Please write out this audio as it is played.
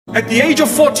At the age of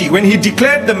 40, when he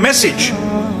declared the message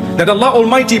that Allah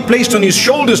Almighty placed on his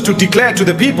shoulders to declare to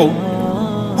the people,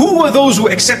 who were those who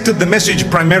accepted the message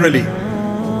primarily?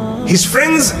 His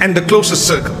friends and the closest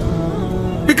circle.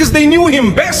 Because they knew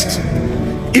him best.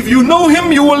 If you know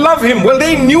him, you will love him. Well,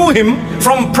 they knew him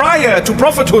from prior to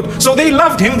prophethood, so they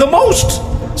loved him the most.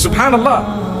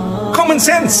 Subhanallah. Common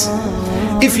sense.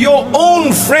 If your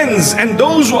own friends and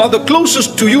those who are the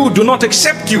closest to you do not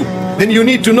accept you, then you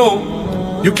need to know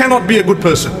you cannot be a good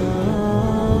person.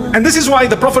 And this is why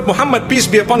the Prophet Muhammad, peace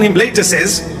be upon him, later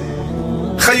says,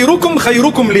 خَيْرُكُمْ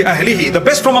خَيْرُكُمْ لِأَهْلِهِ. The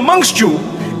best from amongst you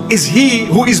is he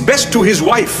who is best to his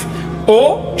wife,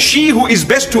 or she who is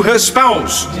best to her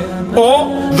spouse, or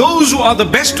those who are the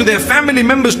best to their family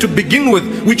members to begin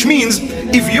with. Which means,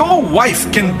 if your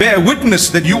wife can bear witness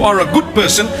that you are a good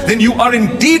person, then you are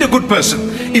indeed a good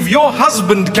person. If your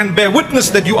husband can bear witness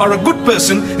that you are a good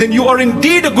person, then you are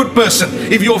indeed a good person.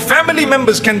 If your family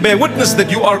members can bear witness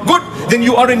that you are good, then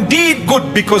you are indeed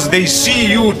good, because they see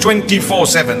you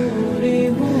 24/7.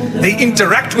 They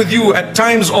interact with you at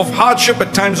times of hardship,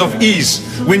 at times of ease,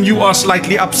 when you are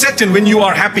slightly upset and when you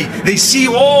are happy. They see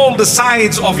all the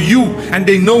sides of you, and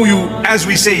they know you, as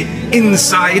we say,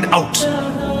 inside out.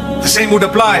 The same would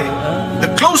apply.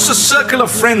 The closest circle of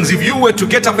friends, if you were to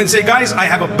get up and say, guys, I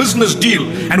have a business deal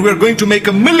and we're going to make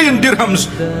 1,000,000 dirhams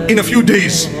in a few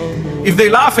days. If they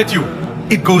laugh at you,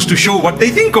 it goes to show what they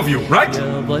think of you, right?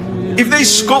 If they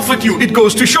scoff at you, it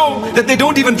goes to show that they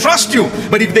don't even trust you.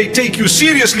 But if they take you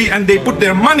seriously and they put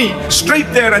their money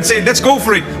straight there and say, let's go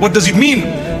for it, what does it mean?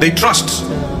 They trust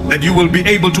that you will be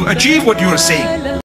able to achieve what you are saying.